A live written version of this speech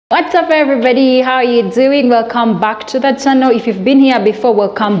What's up everybody, how are you doing? Welcome back to the channel. If you've been here before,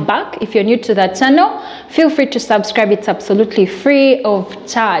 welcome back. If you're new to the channel, feel free to subscribe. It's absolutely free of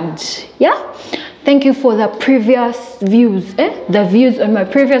charge. Yeah, thank you for the previous views, the views on my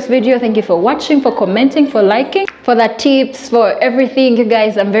previous video. Thank you for watching, for commenting, for liking, for the tips, for everything, you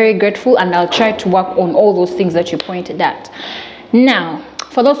guys. I'm very grateful, and I'll try to work on all those things that you pointed at. Now,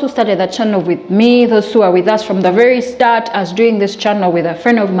 for those who started the channel with me, those who are with us from the very start, I was doing this channel with a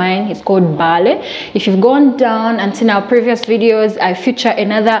friend of mine. He's called Bale. If you've gone down and seen our previous videos, I feature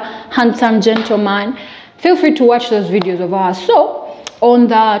another handsome gentleman. Feel free to watch those videos of ours. So on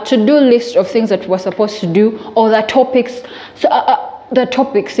the to-do list of things that we're supposed to do, or the topics,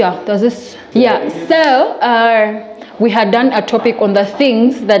 there's this, so we had done a topic on the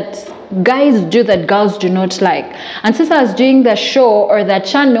things that guys do that girls do not like, and since I was doing the show or the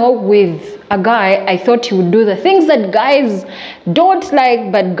channel with a guy, I thought he would do the things that guys don't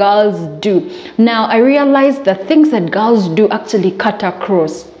like but girls do. Now I realized the things that girls do actually cut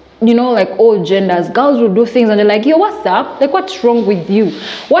across, you know, like all genders. Girls will do things and they're like, yo, what's up? Like, what's wrong with you?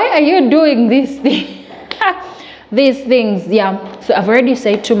 Why are you doing this thing? These things, yeah. So I've already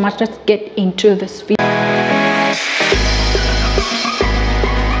said too much. Let's get into this video.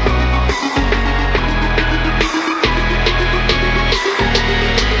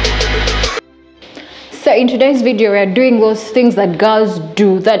 So in today's video, we are doing those things that girls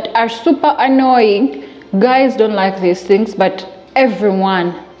do that are super annoying. Guys don't like these things, but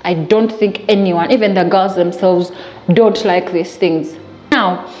everyone, I don't think anyone, even the girls themselves, don't like these things.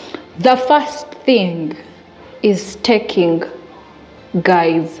 Now, the first thing is taking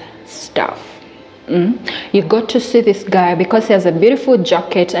guys' stuff. You got to see this guy because he has a beautiful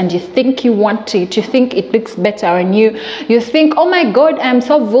jacket and you think you want it, you think it looks better on you, you think, oh my god, I'm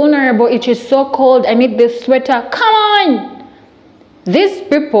so vulnerable, it is so cold, I need this sweater. Come on, these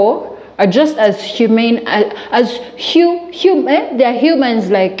people are just as humane as human. They're humans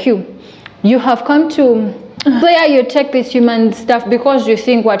like you. You have come to so yeah, you take this human stuff because you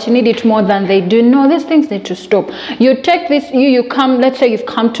think what you need it more than they do. No, these things need to stop. You take this, you come, let's say you've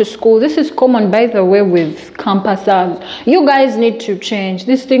come to school. This is common, by the way, with campuses. You guys need to change.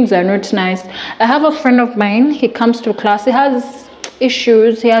 These things are not nice. I have a friend of mine, he comes to class, he has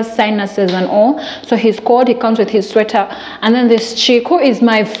issues, he has sinuses and all, so he's cold, he comes with his sweater, and then this chick who is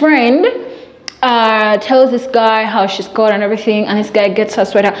my friend tells this guy how she's cold and everything, and this guy gets her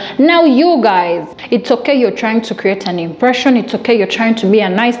sweater. Now you guys, it's okay, you're trying to create an impression, it's okay, you're trying to be a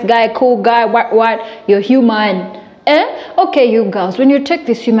nice guy, cool guy, what, you're human. Okay, you girls, when you take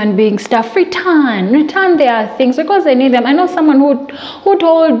this human being stuff, return their things because they need them. I know someone who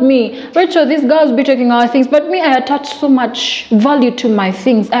told me, Rachel, these girls be taking our things, but me, I attach so much value to my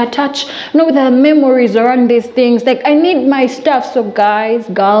things. I attach, you know, the memories around these things. Like, I need my stuff. So guys,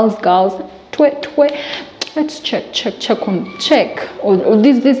 girls, let's check. These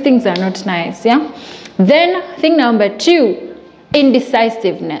things are not nice. Yeah. Then thing number 2,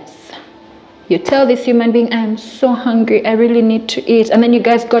 indecisiveness. You tell this human being, I'm so hungry, I really need to eat, and then you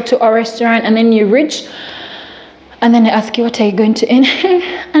guys go to a restaurant and then you reach and then they ask you, what are you going to eat?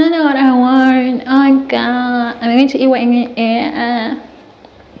 I don't know what I want. Oh god, I'm going to eat what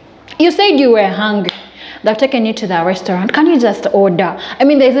you said you were hungry. They've taken you to the restaurant. Can you just order? I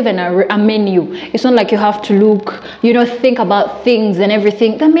mean, there's even a menu. It's not like you have to look, you know, think about things and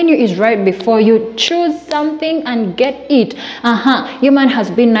everything. The menu is right before you. Choose something and get it. Your man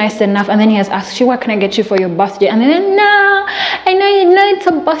has been nice enough, and then he has asked you, what can I get you for your birthday? And then, no, I know you know it's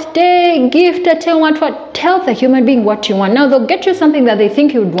a birthday gift. I tell you what, tell the human being what you want. Now they'll get you something that they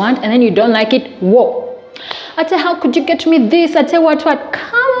think you would want, and then you don't like it. Whoa. I tell, how could you get me this? I tell what,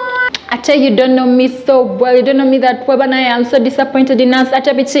 come on. I tell you, don't know me so well, you don't know me that well, and I am so disappointed in us.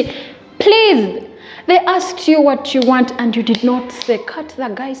 Please, they asked you what you want and you did not say. Cut the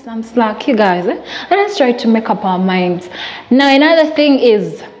guy some slack. You guys, let us try to make up our minds. Now another thing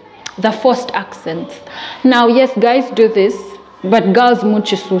is the forced accents. Now yes, guys do this, but girls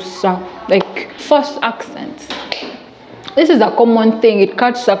muchisusa, like forced accents. This is a common thing. It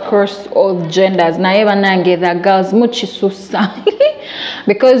cuts across all genders. The girls muchisusa.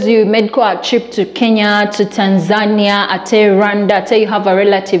 Because you made a trip to Kenya, to Tanzania, Rwanda, you have a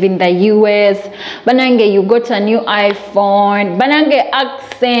relative in the US. Banange, you got a new iPhone. Banange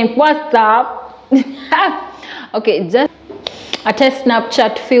accent, what's up? Okay, just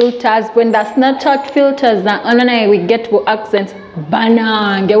Snapchat filters. When the Snapchat filters are we get to accents.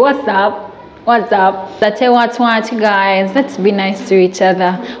 Banange, what's up? What's up? That's what, guys. Let's be nice to each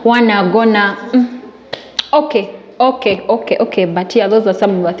other. Wanna gonna. Okay. But yeah, those are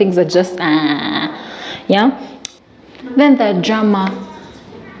some of the things that just yeah. Then the drama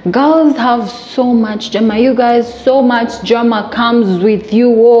Girls have so much drama. You guys, so much drama comes with you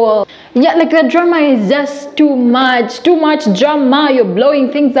all. Yeah, like the drama is just too much drama. You're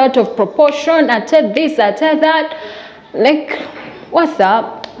blowing things out of proportion. I tell this, I tell that. Like, what's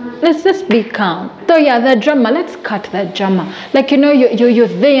up? Let's just be calm. So yeah, the drama, let's cut that drama. Like, you know, you're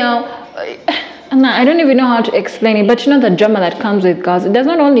there. And I don't even know how to explain it, but you know the drama that comes with girls, it does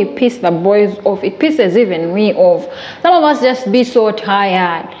not only piss the boys off, it pisses even me off. Some of us just be so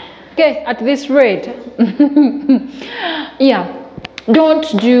tired. Okay, at this rate. Yeah, don't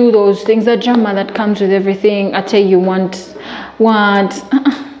do those things, the drama that comes with everything. I tell you, want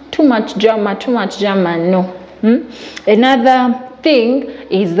too much drama, no. Another thing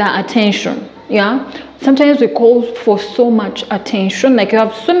is the attention. Yeah, sometimes we call for so much attention, like you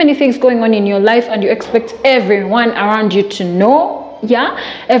have so many things going on in your life and you expect everyone around you to know. Yeah,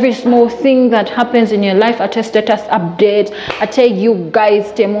 every small thing that happens in your life, at a status update. I tell you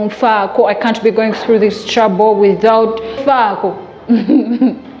guys, I can't be going through this trouble without Fako.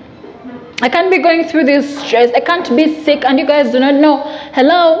 I can't be going through this stress, I can't be sick, and you guys do not know.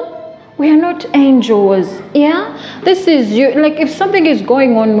 Hello, we are not angels. Yeah, this is you. Like, if something is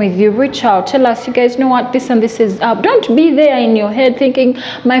going on with you, reach out, tell us, you guys know what, this and this is up. Don't be there in your head thinking,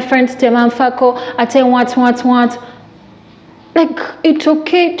 my friends tell me Fako, I tell what. Like, it's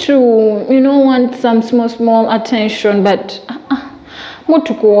okay to, you know, want some small attention, but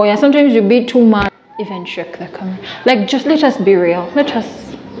sometimes you be too much. Even check the camera. Like, just let us be real. Let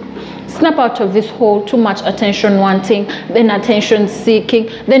us snap out of this whole too much attention wanting, then attention seeking,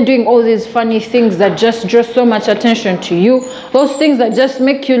 then doing all these funny things that just draw so much attention to you. Those things that just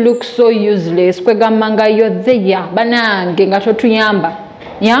make you look so useless. You're there.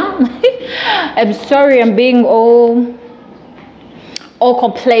 Yeah. I'm sorry, I'm being all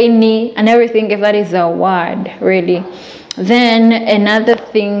complaining and everything, if that is a word, really. Then another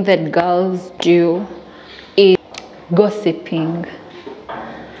thing that girls do is gossiping.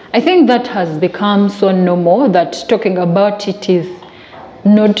 I think that has become so normal that talking about it is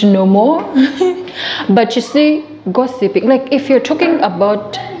not normal. But you see, gossiping, like if you're talking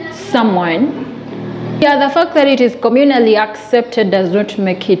about someone, yeah, the fact that it is communally accepted does not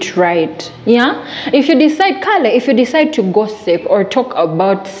make it right. Yeah, if you decide to gossip or talk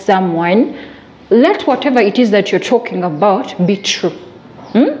about someone, let whatever it is that you're talking about be true.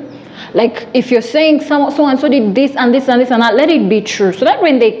 Like, if you're saying so and so did this and this and this and that, let it be true, so that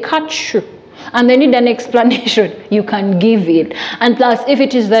when they catch you and they need an explanation, you can give it. And plus, if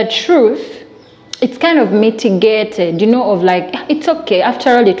it is the truth, it's kind of mitigated, you know, of like, it's okay,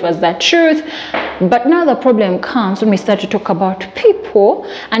 after all it was the truth. But now the problem comes when we start to talk about people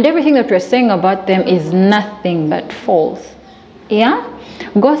and everything that we're saying about them is nothing but false. Yeah,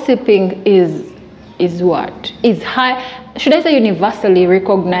 gossiping is high, should I say universally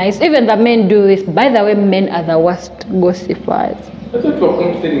recognized. Even the men do this. By the way, men are the worst gossipers. I thought you were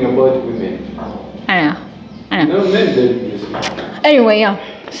complaining about women. I know. No, men don't do this. Anyway, yeah,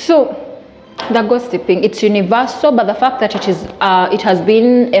 so the gossiping, it's universal, but the fact that it has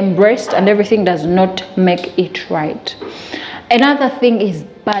been embraced and everything does not make it right. Another thing is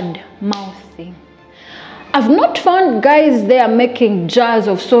bad mouthing. I've not found guys there making jars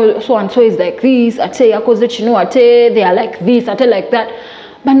of so and so is like this, I tell you, they are like this, I tell like that.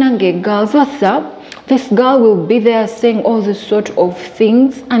 Banange girls, what's up? This girl will be there saying all this sort of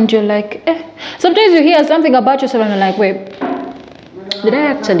things, and you're like, eh. Sometimes you hear something about yourself and you're like, wait, did I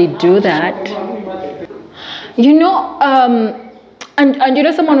actually do that? You know, and you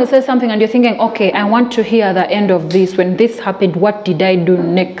know, someone will say something and you're thinking, okay, I want to hear the end of this. When this happened, what did I do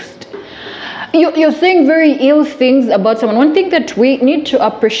next? You're saying very ill things about someone. One thing that we need to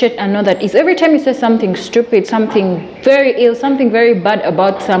appreciate and know that is every time you say something stupid, something very ill, something very bad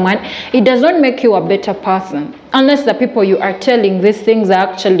about someone, it does not make you a better person. Unless the people you are telling these things are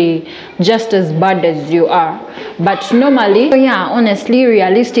actually just as bad as you are. But normally, yeah, honestly,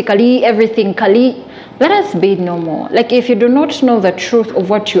 realistically, everything, let us be normal. Like, if you do not know the truth of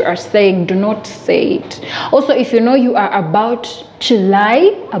what you are saying, do not say it. Also, if you know you are about to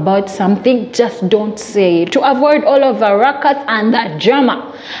lie about something, just don't say it, to avoid all of the ruckus and the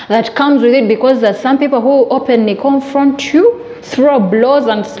drama that comes with it, because there's some people who openly confront you, throw blows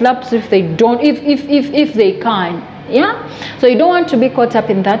and slaps if they don't, if they can. Yeah, so you don't want to be caught up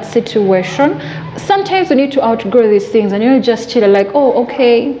in that situation. Sometimes you need to outgrow these things and you'll just chill like, oh,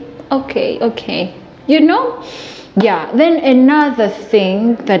 okay, you know. Yeah, then another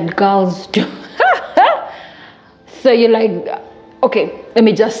thing that girls do. So you're like, okay, let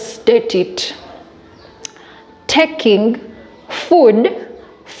me just state it. Taking food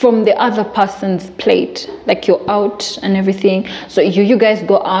from the other person's plate. Like you're out and everything, so you guys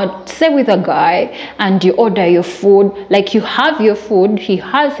go out, say with a guy, and you order your food. Like you have your food, he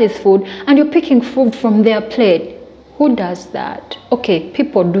has his food, and you're picking food from their plate. Who does that? Okay,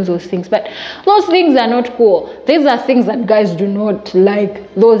 people do those things, but those things are not cool. These are things that guys do not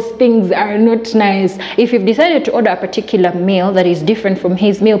like. Those things are not nice. If you've decided to order a particular meal that is different from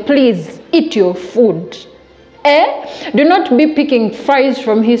his meal, please eat your food. Do not be picking fries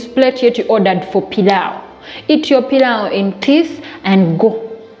from his plate yet you ordered for pilau. Eat your pilau in peace and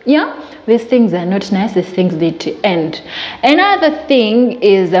go. Yeah, these things are not nice. These things need to end. Another thing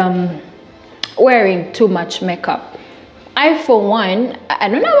is wearing too much makeup. I, for one, I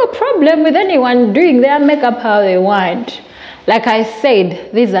don't have a problem with anyone doing their makeup how they want. Like I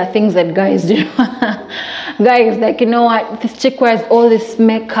said, these are things that guys do. Guys, like, you know what, this chick wears all this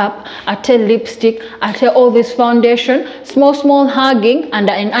makeup, I tell lipstick, I tell all this foundation, small hugging, and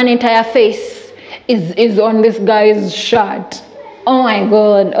an entire face is on this guy's shirt. Oh my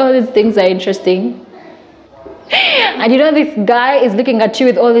god, all these things are interesting. And you know, this guy is looking at you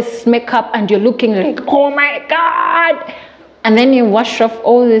with all this makeup and you're looking like, oh my god. And then you wash off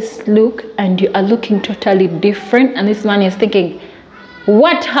all this look and you are looking totally different. And this man is thinking,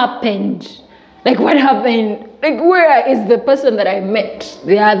 what happened? Like, what happened? Like, where is the person that I met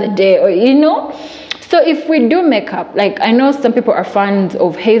the other day? Or, you know? So if we do makeup, like, I know some people are fans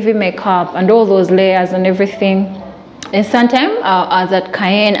of heavy makeup and all those layers and everything. And sometimes I was at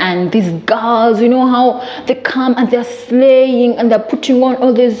Cayenne and these girls, you know how they come and they're slaying and they're putting on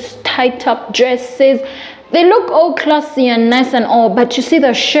all these tight up dresses. They look all classy and nice and all, but you see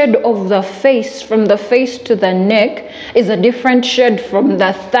the shade of the face, from the face to the neck, is a different shade from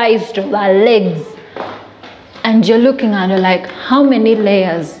the thighs to the legs. And you're looking at her like, how many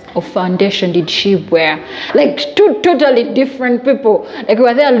layers of foundation did she wear? Like two totally different people. Like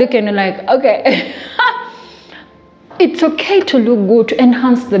we're there looking like, okay. It's okay to look good, to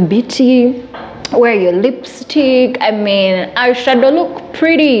enhance the beauty, wear your lipstick, I mean, eyeshadow, look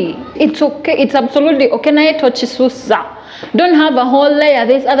pretty. It's okay, it's absolutely okay. Don't have a whole layer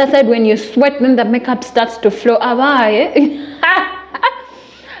this other side. When you sweat, then the makeup starts to flow away.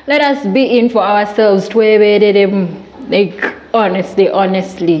 Let us be in for ourselves. Like,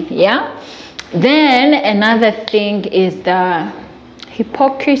 honestly, yeah. Then another thing is the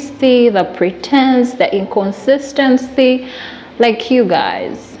hypocrisy, the pretense, the inconsistency, like you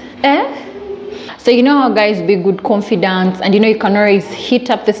guys. So you know how guys be good confidants, and you know you can always hit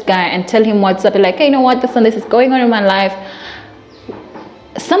up this guy and tell him what's up. You're like, hey, you know what, this and this is going on in my life.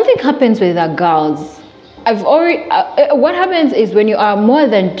 Something happens with the girls. What happens is when you are more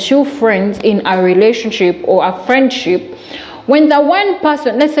than two friends in a relationship or a friendship, when the one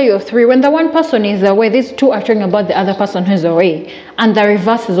person, let's say you're three, when the one person is away, these two are talking about the other person who's away. And the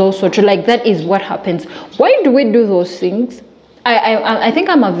reverse is also true. Like, that is what happens. Why do we do those things? I think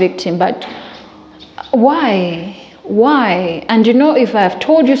I'm a victim, but why? And you know, if I have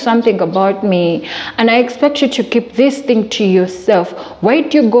told you something about me and I expect you to keep this thing to yourself, why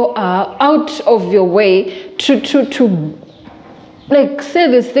do you go out of your way to like say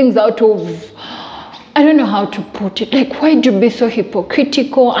these things out of, I don't know how to put it, like, why do you be so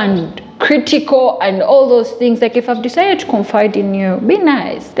hypocritical and critical and all those things? Like, if I've decided to confide in you, be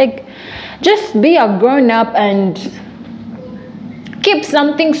nice. Like, just be a grown-up and keep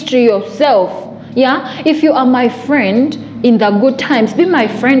some things to yourself. Yeah, if you are my friend in the good times, be my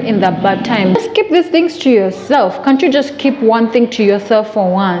friend in the bad times. Just keep these things to yourself. Can't you just keep one thing to yourself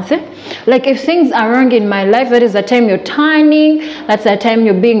for once? Like, if things are wrong in my life, that is the time you're turning, that's the time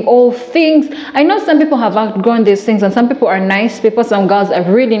you're being all things. I know some people have outgrown these things, and some people are nice people, some girls are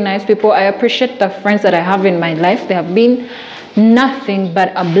really nice people. I appreciate the friends that I have in my life. They have been nothing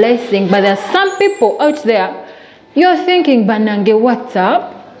but a blessing. But there are some people out there, you're thinking, Banange, what's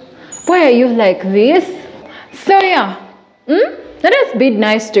up? Why are you like this? So yeah, let us be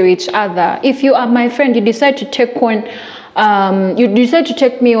nice to each other. If you are my friend, you decide to take on, you decide to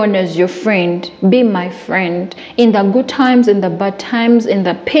take me on as your friend, be my friend. In the good times, in the bad times, in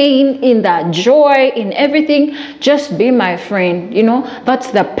the pain, in the joy, in everything, just be my friend. You know, that's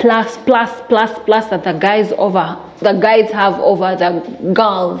the plus that the guys have over the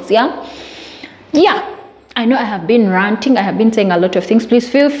girls. Yeah. I know I have been ranting, I have been saying a lot of things. Please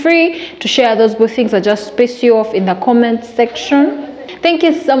feel free to share those good things that just piss you off in the comment section. Thank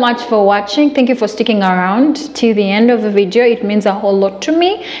you so much for watching. Thank you for sticking around till the end of the video. It means a whole lot to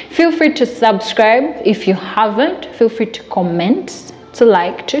me. Feel free to subscribe if you haven't. Feel free to comment, to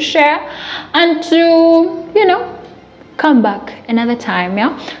like, to share, and to, you know, come back another time.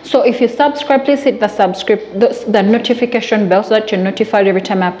 Yeah, so if you subscribe, please hit the notification bell so that you're notified every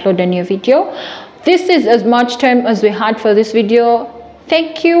time I upload a new video. This is as much time as we had for this video.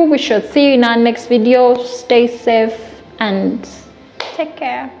 Thank you. We shall see you in our next video. Stay safe and take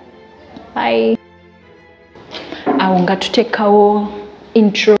care. Bye. I want to take our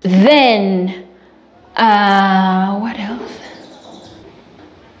intro. Then what else?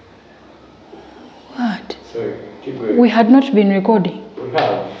 What? Sorry, keep going. We had not been recording. We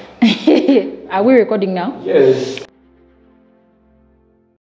have. Are we recording now? Yes.